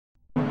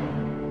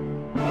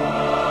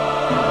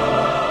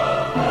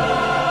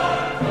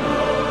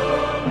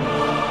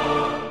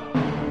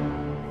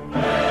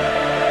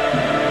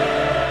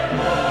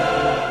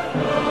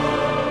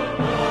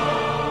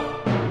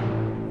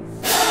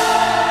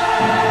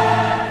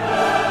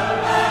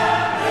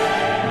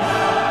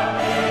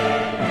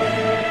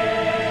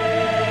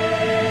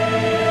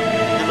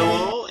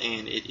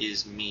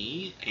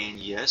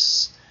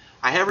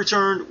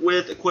returned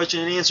with a question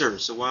and answer.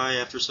 So why,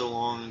 after so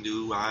long,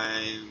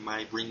 am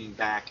I bringing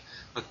back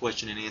a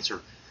question and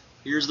answer?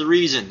 Here's the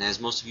reason. As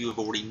most of you have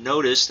already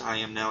noticed, I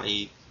am now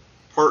a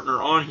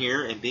partner on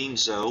here, and being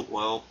so,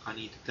 well, I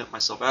need to pimp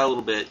myself out a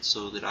little bit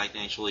so that I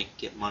can actually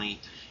get money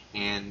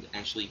and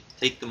actually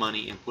take the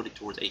money and put it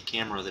towards a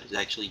camera that is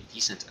actually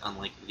decent,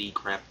 unlike the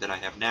crap that I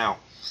have now.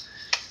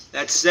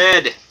 That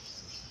said,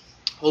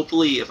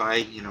 hopefully if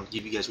I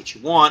give you guys what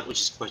you want,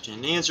 which is question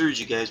and answers,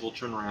 you guys will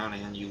turn around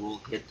and you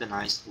will get the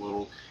nice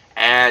little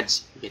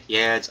ads. You get the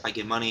ads, I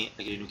get money,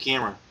 I get a new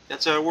camera.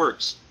 That's how it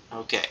works.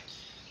 Okay.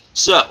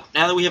 So,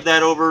 now that we have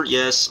that over,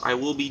 yes, I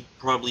will be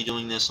probably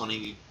doing this on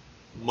a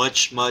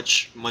much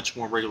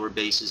more regular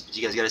basis, but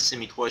you guys got to send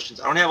me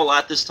questions. I don't have a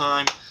lot this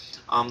time,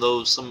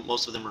 though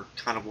most of them are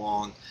kind of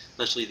long,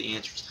 especially the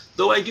answers.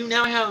 Though I do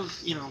now have,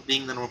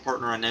 being that I'm a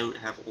partner, I now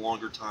have a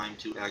longer time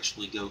to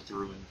actually go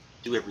through and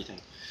do everything.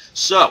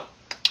 So,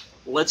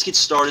 let's get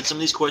started. Some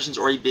of these questions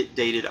are a bit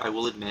dated, I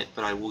will admit,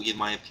 but I will give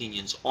my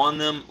opinions on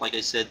them. Like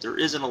I said, there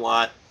isn't a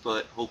lot,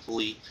 but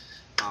hopefully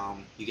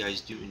you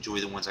guys do enjoy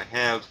the ones I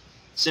have.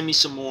 Send me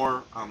some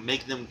more,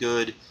 make them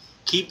good.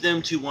 Keep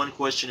them to one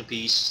question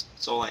apiece,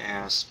 that's all I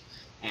ask,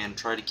 and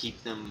try to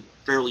keep them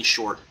fairly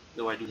short,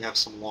 though I do have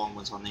some long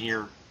ones on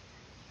here.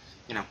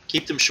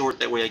 Keep them short,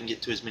 that way I can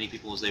get to as many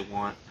people as they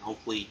want, and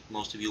hopefully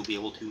most of you will be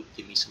able to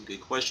give me some good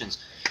questions.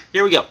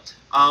 Here we go.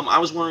 I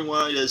was wondering,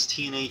 why does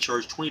TNA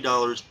charge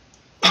 $20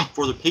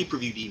 for the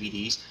pay-per-view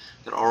DVDs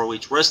that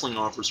ROH Wrestling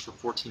offers for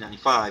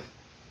 $14.95,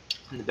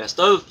 and the best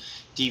of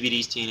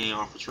DVDs TNA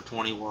offers for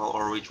 $20, while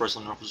ROH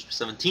Wrestling offers for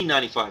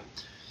 $17.95.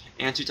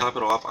 And to top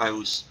it off, I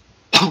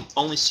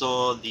only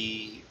saw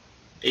the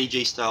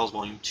AJ Styles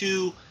Volume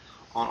 2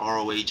 on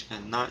ROH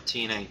and not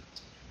TNA.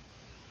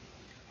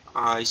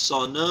 I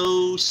saw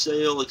no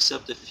sale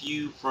except a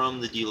few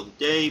from the deal of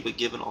the day, but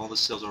given all the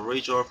sales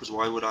ROH offers,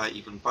 why would I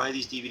even buy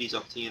these DVDs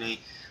off TNA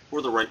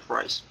for the right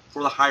price,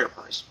 for the higher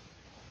price?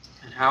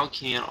 And how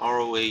can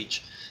ROH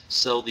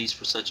sell these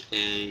for such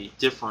a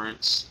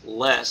difference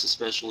less,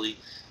 especially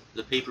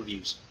the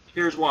pay-per-views?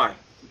 Here's why.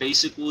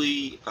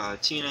 Basically,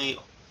 TNA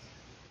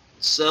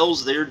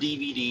sells their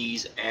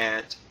DVDs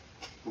at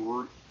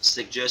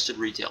suggested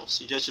retail.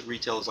 Suggested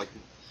retail is like,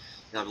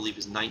 I believe,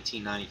 is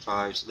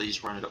 $19.95, so they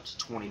just run it up to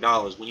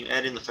 $20. When you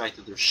add in the fact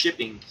that they're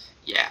shipping,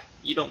 yeah,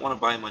 you don't want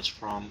to buy much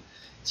from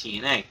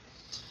TNA.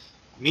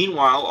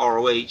 Meanwhile,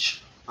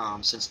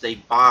 ROH, since they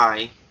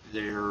buy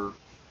their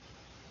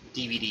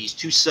DVDs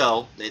to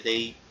sell,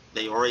 they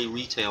are a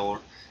retailer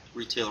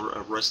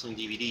of wrestling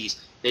DVDs.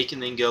 They can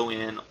then go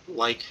in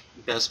like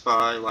Best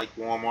Buy, like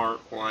Walmart,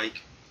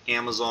 like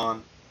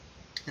Amazon,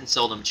 and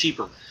sell them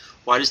cheaper.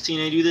 Why does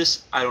TNA do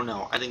this? I don't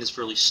know. I think it's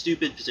fairly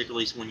stupid,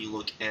 particularly when you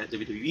look at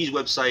WWE's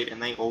website, and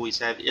they always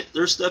have, if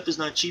their stuff is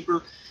not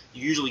cheaper,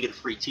 you usually get a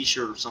free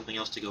t-shirt or something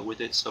else to go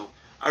with it. So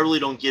I really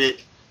don't get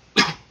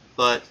it,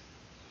 but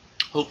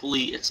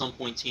hopefully at some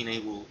point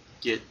TNA will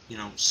get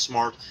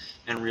smart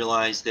and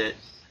realize that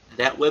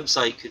that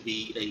website could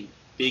be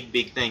a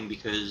big thing,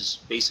 because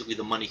basically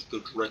the money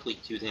could go directly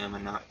to them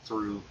and not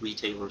through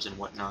retailers and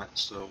whatnot.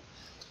 So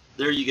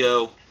there you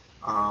go.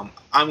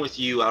 I'm with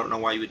you. I don't know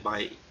why you would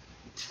buy it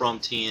from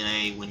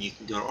TNA when you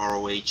can go to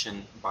ROH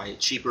and buy it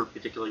cheaper,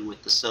 particularly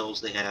with the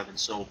sales they have and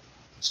so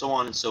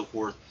on and so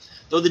forth.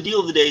 Though the deal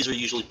of the days are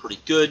usually pretty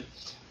good.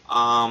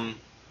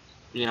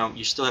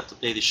 You still have to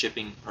pay the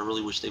shipping. I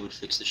really wish they would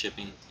fix the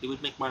shipping. It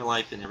would make my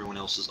life and everyone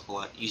else's a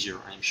lot easier,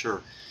 I'm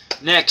sure.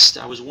 Next,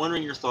 I was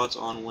wondering your thoughts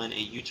on when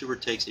a YouTuber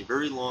takes a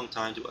very long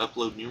time to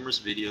upload numerous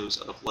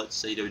videos of, let's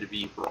say,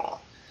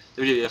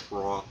 WWF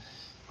Raw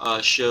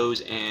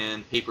shows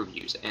and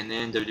pay-per-views, and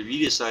then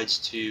WWE decides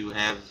to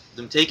have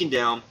them taken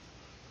down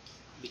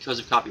because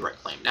of copyright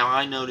claim. Now,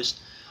 I noticed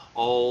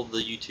all the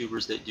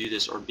YouTubers that do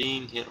this are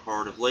being hit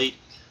hard of late.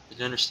 I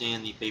can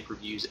understand the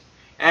pay-per-views,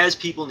 as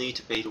people need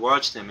to pay to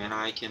watch them, and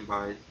I can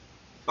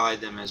buy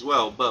them as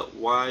well. But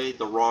why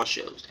the Raw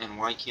shows, and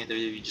why can't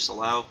WWE just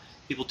allow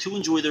people to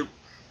enjoy their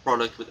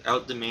product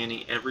without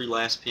demanding every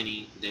last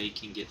penny they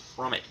can get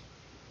from it?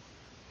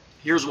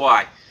 Here's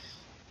why.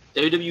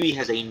 WWE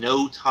has a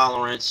no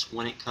tolerance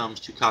when it comes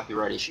to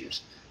copyright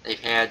issues. They've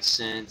had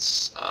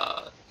since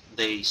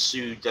they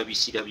sued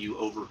WCW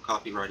over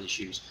copyright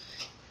issues.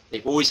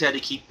 They've always had to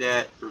keep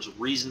that. There's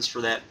reasons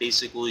for that.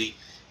 Basically,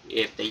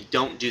 if they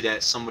don't do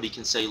that, somebody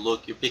can say,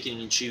 look, you're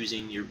picking and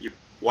choosing.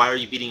 Why are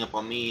you beating up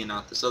on me and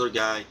not this other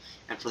guy?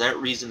 And for that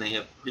reason, they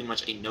have pretty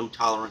much a no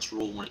tolerance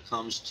rule when it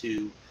comes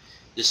to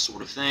this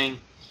sort of thing.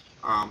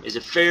 Is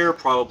it fair?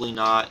 Probably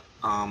not.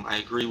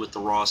 I agree with the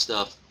Raw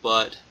stuff,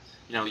 but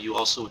you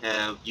also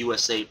have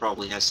USA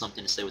probably has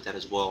something to say with that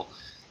as well.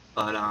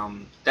 But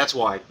that's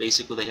why.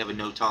 Basically, they have a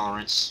no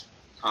tolerance.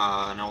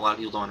 I know a lot of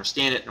people don't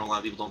understand it, and a lot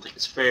of people don't think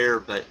it's fair,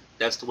 but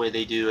that's the way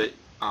they do it.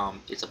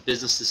 It's a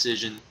business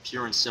decision,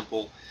 pure and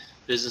simple.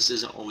 Business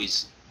isn't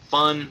always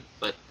fun,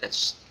 but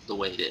that's the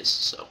way it is.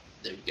 So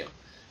there you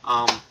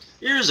go.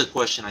 Here's a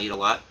question I get a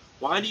lot.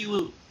 Why do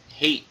you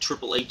hate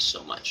Triple H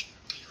so much?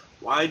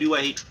 Why do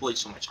I hate Triple H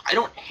so much? I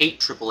don't hate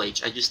Triple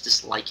H. I just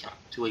dislike him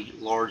to a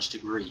large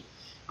degree.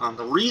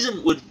 The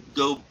reason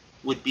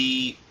would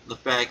be the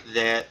fact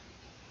that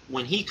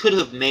when he could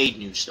have made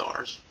new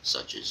stars,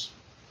 such as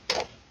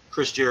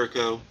Chris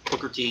Jericho,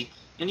 Booker T,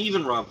 and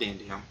even Rob Van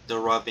Dam,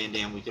 though Rob Van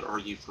Dam we could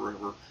argue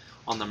forever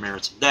on the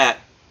merits of that,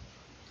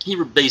 he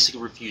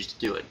basically refused to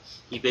do it.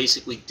 He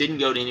basically didn't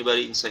go to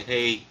anybody and say,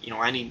 hey,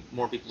 I need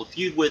more people to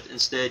feud with.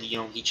 Instead,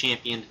 he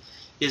championed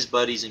his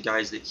buddies and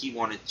guys that he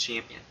wanted to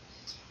champion.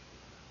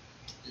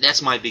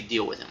 That's my big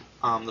deal with him.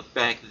 The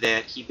fact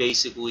that he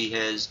basically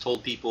has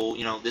told people,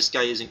 this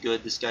guy isn't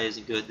good, this guy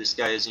isn't good, this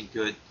guy isn't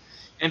good.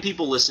 And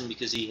people listen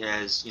because he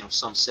has,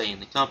 some say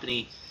in the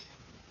company.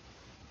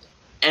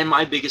 And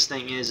my biggest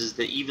thing is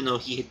that even though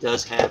he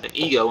does have an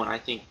ego, and I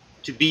think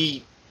to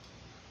be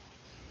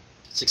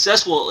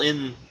successful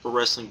in the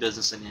wrestling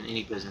business and in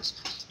any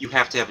business, you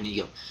have to have an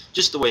ego.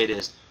 Just the way it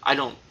is. I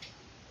don't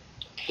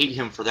hate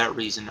him for that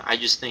reason. I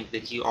just think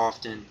that he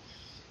often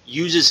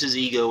uses his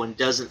ego and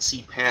doesn't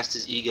see past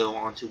his ego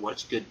onto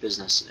what's good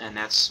business, and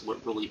that's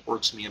what really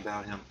irks me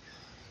about him.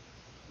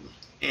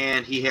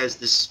 And he has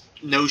this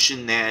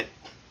notion that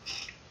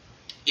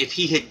if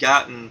he had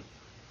gotten,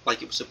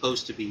 like it was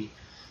supposed to be,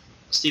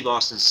 Steve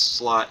Austin's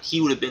slot,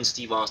 he would have been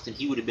Steve Austin.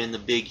 He would have been the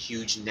big,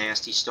 huge,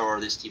 nasty star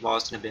that Steve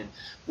Austin had been.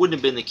 Wouldn't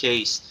have been the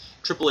case.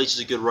 Triple H is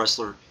a good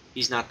wrestler.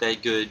 He's not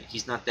that good.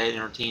 He's not that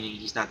entertaining.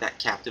 He's not that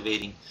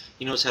captivating.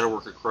 He knows how to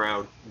work a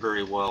crowd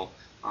very well.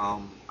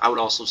 I would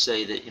also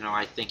say that,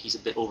 I think he's a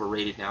bit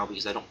overrated now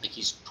because I don't think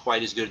he's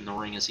quite as good in the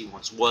ring as he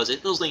once was. I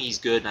still think he's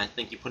good, and I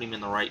think you put him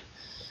in the right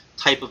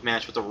type of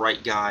match with the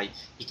right guy,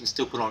 he can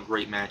still put on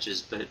great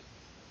matches, but,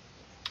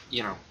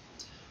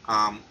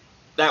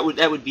 that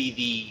would be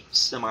the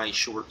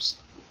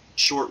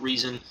short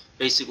reason.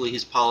 Basically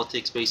his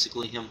politics,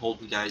 basically him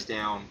holding guys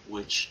down,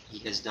 which he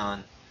has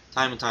done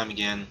time and time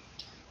again.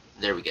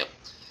 There we go.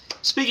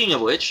 Speaking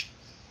of which,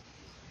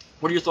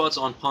 what are your thoughts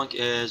on Punk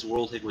as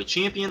World Heavyweight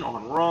Champion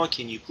on Raw?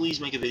 Can you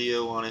please make a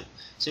video on it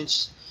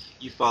since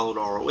you followed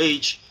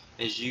ROH?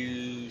 Are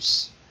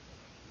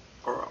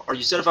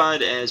you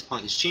certified as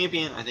Punk as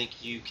champion? I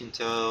think you can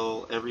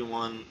tell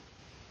everyone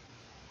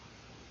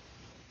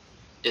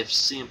if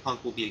CM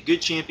Punk will be a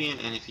good champion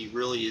and if he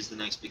really is the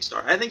next big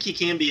star. I think he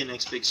can be a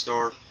next big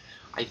star.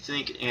 I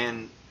think,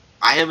 and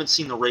I haven't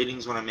seen the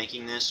ratings when I'm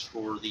making this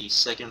for the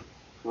second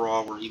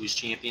Raw where he was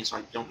champion, so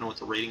I don't know what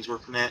the ratings were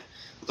from that.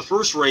 But the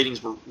first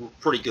ratings were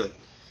pretty good,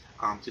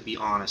 to be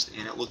honest,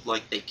 and it looked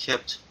like they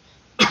kept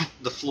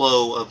the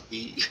flow of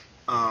the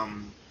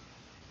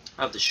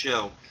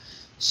show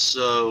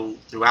so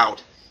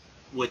throughout,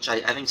 which I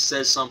think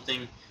says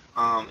something.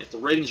 If the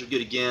ratings are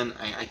good again,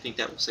 I think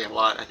that will say a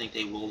lot. I think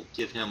they will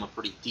give him a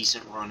pretty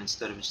decent run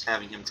instead of just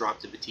having him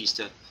drop to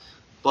Batista.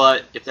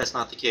 But if that's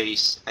not the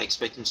case, I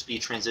expect him to be a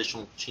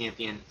transitional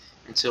champion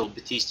until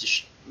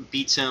Batista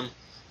beats him,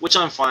 which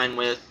I'm fine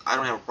with. I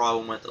don't have a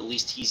problem with. At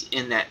least he's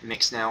in that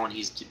mix now, and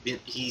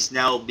he's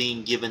now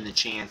being given the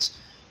chance.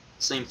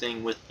 Same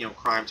thing with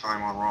Crime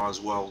Time on Raw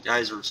as well.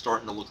 Guys are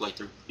starting to look like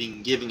they're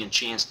being given a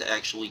chance to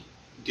actually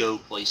go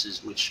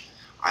places, which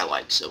I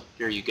like. So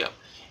here you go.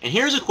 And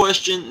here's a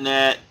question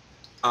that,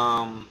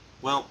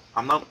 well,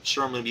 I'm not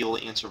sure I'm going to be able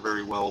to answer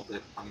very well,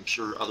 but I'm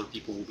sure other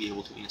people will be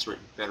able to answer it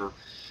better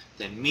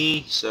than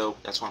me, so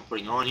that's why I'm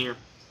putting it on here.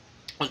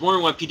 I was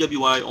wondering why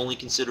PWI only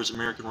considers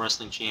American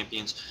Wrestling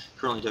Champions,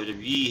 currently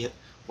WWE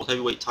World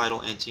Heavyweight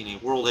title and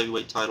TNA World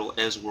Heavyweight title,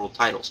 as world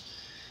titles.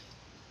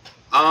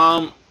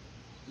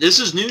 This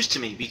is news to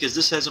me because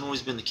this hasn't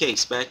always been the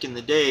case. Back in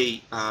the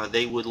day,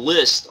 they would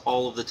list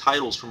all of the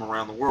titles from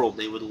around the world.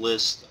 They would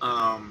list,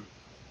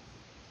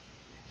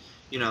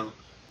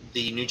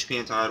 the New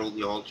Japan title,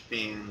 the All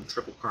Japan,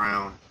 Triple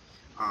Crown,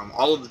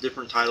 all of the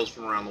different titles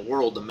from around the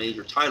world, the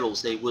major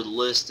titles, they would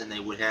list, and they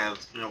would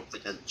have,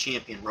 like a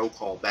champion roll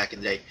call back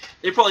in the day.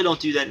 They probably don't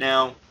do that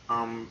now,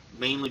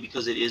 mainly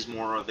because it is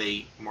more of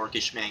a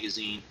markish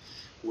magazine,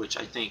 which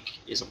I think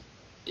is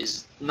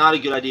not a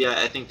good idea.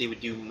 I think they would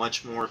do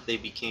much more if they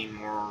became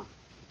more,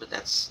 but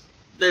that's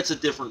a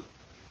different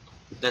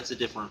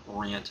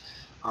rant.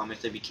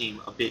 If they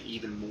became a bit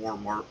even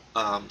more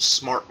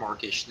smart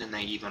markish than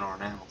they even are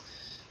now.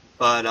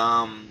 But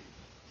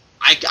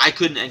I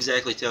couldn't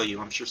exactly tell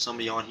you. I'm sure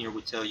somebody on here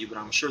would tell you, but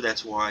I'm sure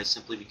that's why,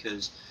 simply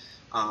because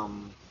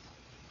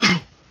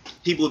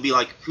people would be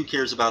like, who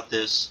cares about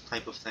this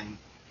type of thing,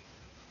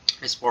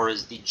 as far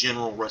as the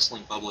general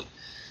wrestling public.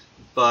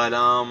 But,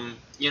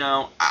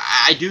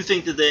 I do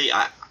think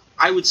that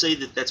I would say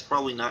that that's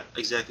probably not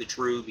exactly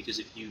true, because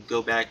if you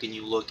go back and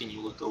you look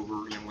over,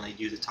 when they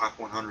do the top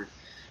 100,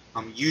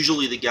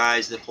 usually the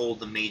guys that hold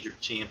the major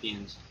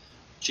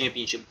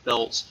championship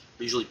belts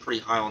are usually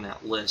pretty high on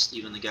that list,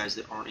 even the guys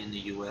that aren't in the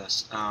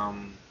U.S.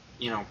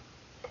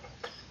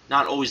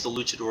 Not always the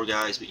luchador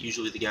guys, but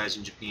usually the guys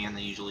in Japan,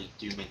 they usually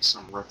do make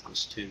some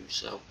reference to.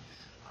 So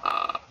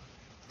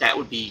that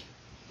would be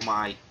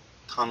my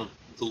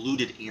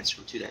convoluted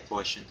answer to that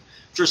question.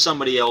 I'm sure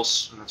somebody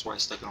else, and that's why I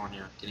stuck it on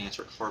here, can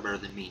answer it far better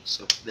than me.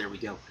 So there we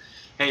go.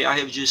 Hey, I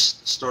have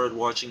just started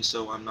watching,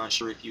 so I'm not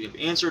sure if you have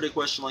answered a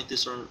question like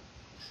this or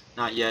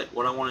Not yet.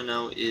 What I want to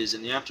know is,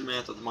 in the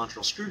aftermath of the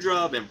Montreal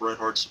Screwjob and Bret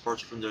Hart's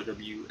departure from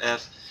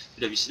WWF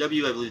to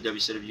WCW, I believe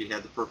WCW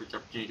had the perfect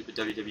opportunity to put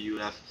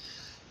WWF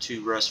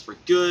to rest for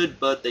good,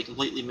 but they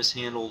completely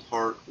mishandled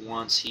Hart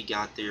once he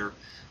got there.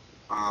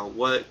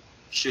 What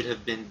should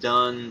have been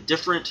done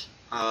different,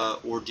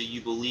 or do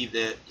you believe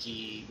that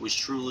he was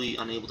truly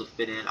unable to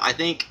fit in? I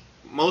think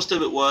most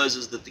of it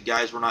is that the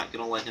guys were not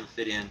going to let him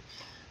fit in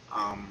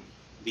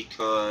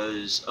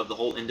because of the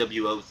whole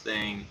NWO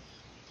thing,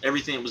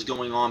 everything that was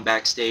going on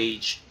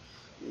backstage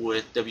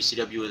with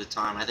WCW at the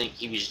time. I think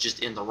he was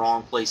just in the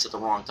wrong place at the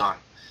wrong time,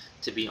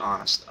 to be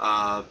honest.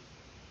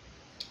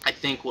 I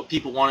think what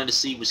people wanted to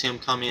see was him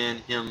come in,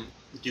 him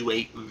do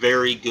a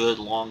very good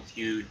long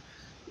feud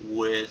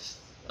with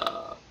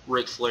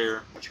Ric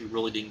Flair, which we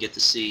really didn't get to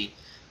see.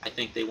 I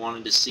think they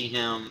wanted to see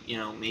him,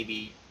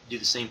 maybe do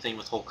the same thing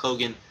with Hulk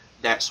Hogan,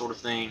 that sort of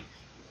thing.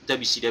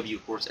 WCW,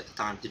 of course, at the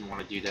time didn't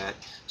want to do that.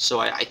 So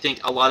I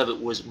think a lot of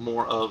it was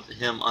more of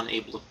him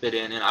unable to fit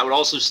in. And I would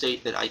also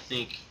state that I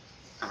think,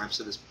 and I've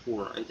said this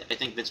before, I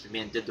think Vince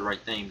McMahon did the right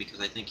thing, because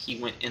I think he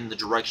went in the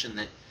direction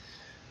that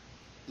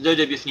the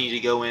WWF needed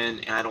to go in,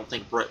 and I don't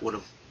think Bret would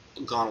have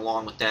gone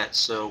along with that.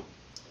 So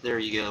there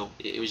you go.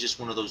 It was just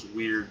one of those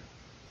weird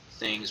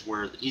things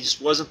where he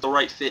just wasn't the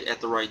right fit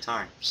at the right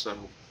time. So,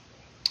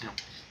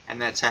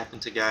 and that's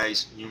happened to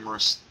guys,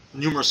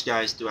 numerous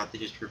guys throughout the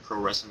history of pro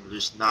wrestling. They're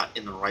just not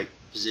in the right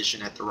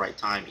position at the right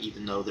time,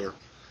 even though they're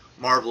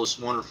marvelous,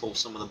 wonderful,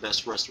 some of the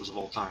best wrestlers of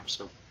all time.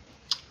 So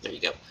there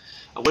you go.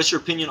 What's your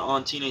opinion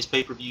on TNA's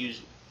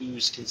pay-per-views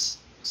who's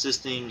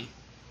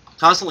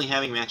constantly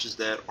having matches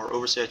that are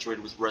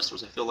oversaturated with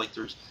wrestlers? I feel like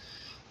there's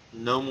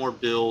no more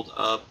build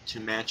up to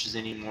matches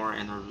anymore,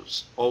 and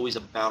there's always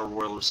a battle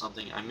royal or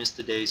something. I miss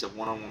the days of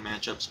one-on-one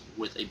matchups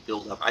with a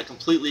build up. I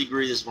completely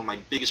agree. This is one of my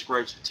biggest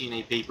gripes with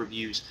TNA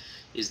pay-per-views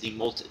is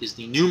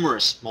the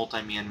numerous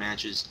multi-man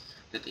matches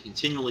that they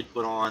continually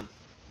put on.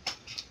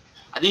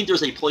 I think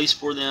there's a place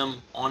for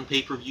them on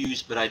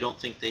pay-per-views, but I don't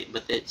think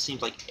but it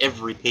seems like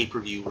every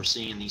pay-per-view we're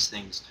seeing these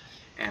things.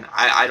 And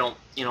I don't,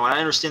 I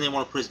understand they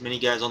want to put as many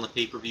guys on the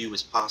pay-per-view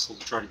as possible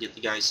to try to get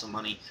the guys some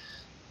money.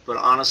 But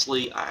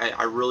honestly,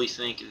 I really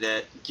think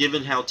that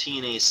given how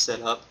TNA is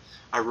set up,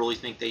 I really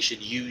think they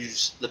should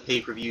use the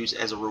pay-per-views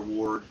as a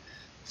reward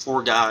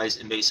for guys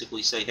and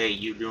basically say, hey,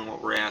 you're doing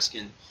what we're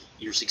asking,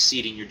 you're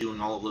succeeding, you're doing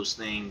all of those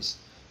things.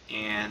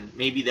 And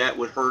maybe that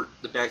would hurt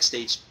the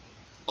backstage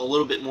a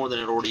little bit more than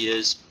it already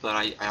is, but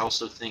I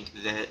also think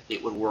that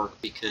it would work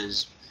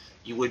because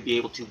you would be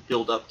able to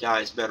build up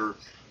guys better.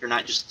 You're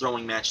not just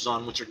throwing matches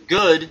on, which are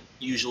good,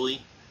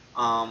 usually,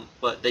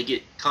 but they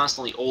get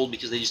constantly old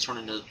because they just turn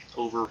into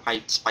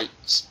overhyped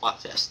spot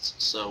fests.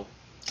 So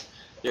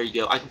there you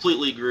go. I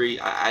completely agree.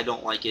 I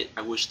don't like it.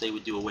 I wish they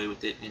would do away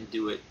with it and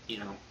do it,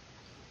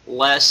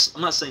 less.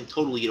 I'm not saying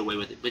totally get away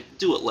with it, but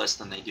do it less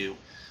than they do.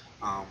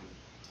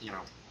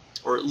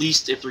 Or at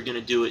least if they're going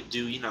to do it,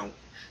 do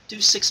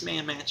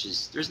 6-man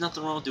matches. There's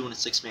nothing wrong with doing a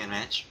 6-man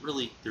match.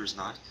 Really, there's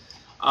not.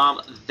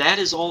 That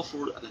is all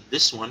for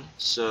this one.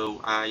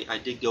 So I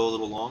did go a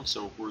little long,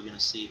 so we're going to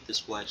see if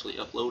this will actually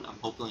upload. I'm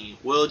hoping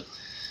it would.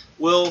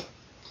 Well,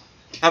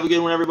 have a good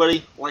one,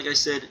 everybody. Like I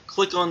said,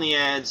 click on the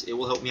ads. It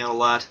will help me out a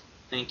lot.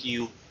 Thank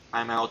you.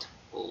 I'm out.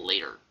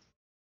 Later.